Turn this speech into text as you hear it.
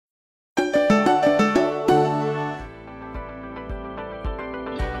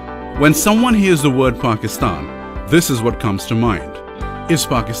When someone hears the word Pakistan, this is what comes to mind. Is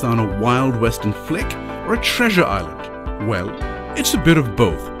Pakistan a wild western flick or a treasure island? Well, it's a bit of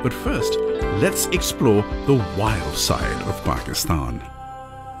both, but first, let's explore the wild side of Pakistan.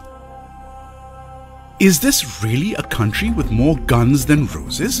 Is this really a country with more guns than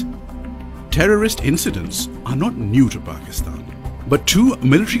roses? Terrorist incidents are not new to Pakistan, but two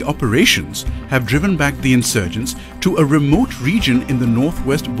military operations have driven back the insurgents to a remote region in the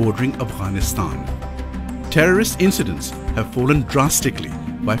northwest bordering Afghanistan. Terrorist incidents have fallen drastically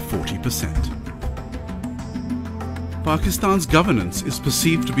by 40%. Pakistan's governance is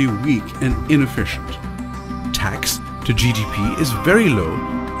perceived to be weak and inefficient. Tax to GDP is very low,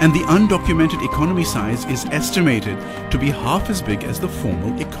 and the undocumented economy size is estimated to be half as big as the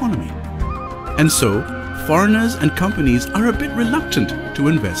formal economy. And so, foreigners and companies are a bit reluctant to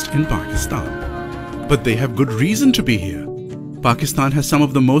invest in Pakistan. But they have good reason to be here. Pakistan has some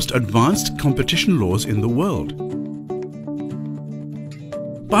of the most advanced competition laws in the world.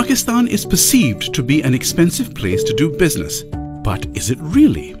 Pakistan is perceived to be an expensive place to do business, but is it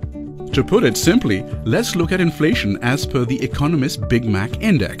really? To put it simply, let's look at inflation as per the Economist Big Mac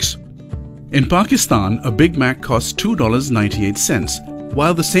Index. In Pakistan, a Big Mac costs $2.98,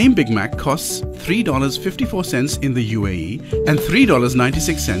 while the same Big Mac costs $3.54 in the UAE and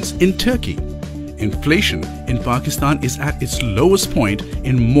 $3.96 in Turkey. Inflation in Pakistan is at its lowest point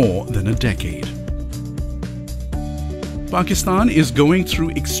in more than a decade. Pakistan is going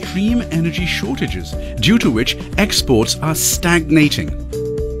through extreme energy shortages, due to which exports are stagnating.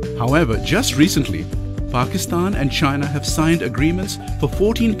 However, just recently, Pakistan and China have signed agreements for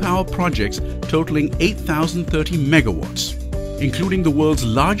 14 power projects totaling 8,030 megawatts, including the world's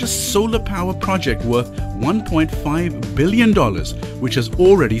largest solar power project worth $1.5 billion, which has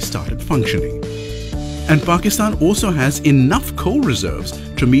already started functioning. And Pakistan also has enough coal reserves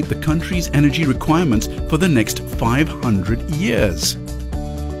to meet the country's energy requirements for the next 500 years.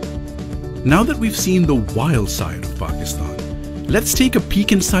 Now that we've seen the wild side of Pakistan, let's take a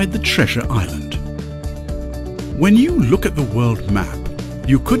peek inside the treasure island. When you look at the world map,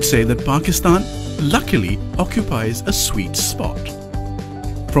 you could say that Pakistan luckily occupies a sweet spot.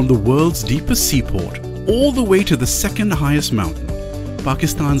 From the world's deepest seaport all the way to the second highest mountain,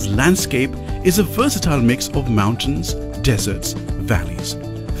 Pakistan's landscape is a versatile mix of mountains, deserts, valleys,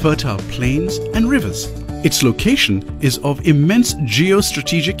 fertile plains and rivers. Its location is of immense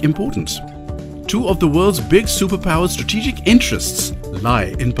geostrategic importance. Two of the world's big superpower strategic interests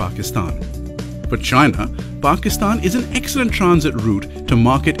lie in Pakistan. For China, Pakistan is an excellent transit route to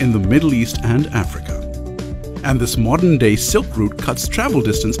market in the Middle East and Africa. And this modern-day Silk Route cuts travel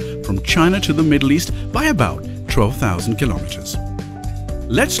distance from China to the Middle East by about 12,000 kilometers.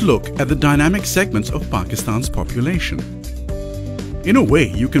 Let's look at the dynamic segments of Pakistan's population. In a way,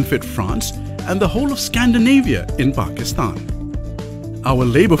 you can fit France and the whole of Scandinavia in Pakistan. Our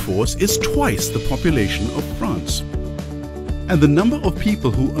labor force is twice the population of France. And the number of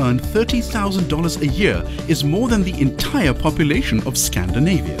people who earn $30,000 a year is more than the entire population of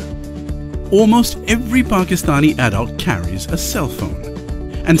Scandinavia. Almost every Pakistani adult carries a cell phone.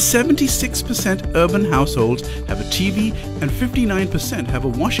 And 76% urban households have a TV and 59% have a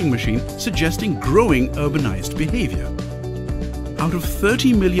washing machine, suggesting growing urbanized behavior. Out of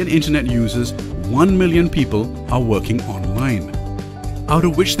 30 million internet users, 1 million people are working online, out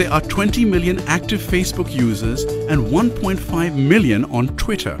of which there are 20 million active Facebook users and 1.5 million on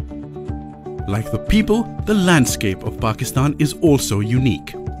Twitter. Like the people, the landscape of Pakistan is also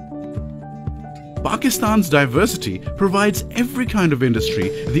unique. Pakistan's diversity provides every kind of industry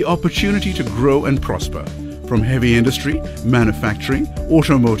the opportunity to grow and prosper, from heavy industry, manufacturing,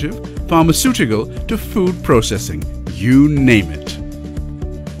 automotive, pharmaceutical to food processing, you name it.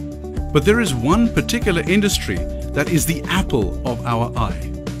 But there is one particular industry that is the apple of our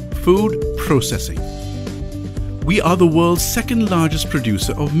eye: food processing. We are the world's second largest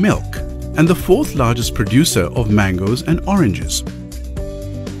producer of milk and the fourth largest producer of mangoes and oranges.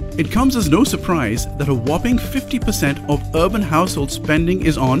 It comes as no surprise that a whopping 50% of urban household spending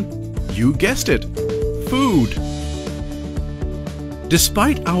is on, you guessed it, food.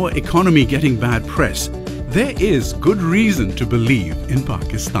 Despite our economy getting bad press, there is good reason to believe in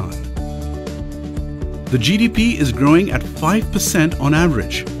Pakistan. The GDP is growing at 5% on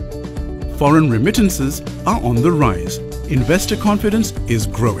average. Foreign remittances are on the rise. Investor confidence is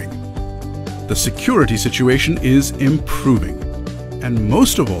growing. The security situation is improving. And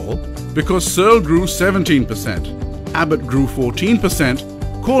most of all, because Searle grew 17%, Abbott grew 14%,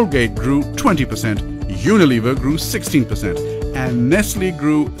 Colgate grew 20%, Unilever grew 16%, and Nestle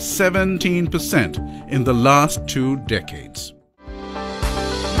grew 17% in the last 2 decades.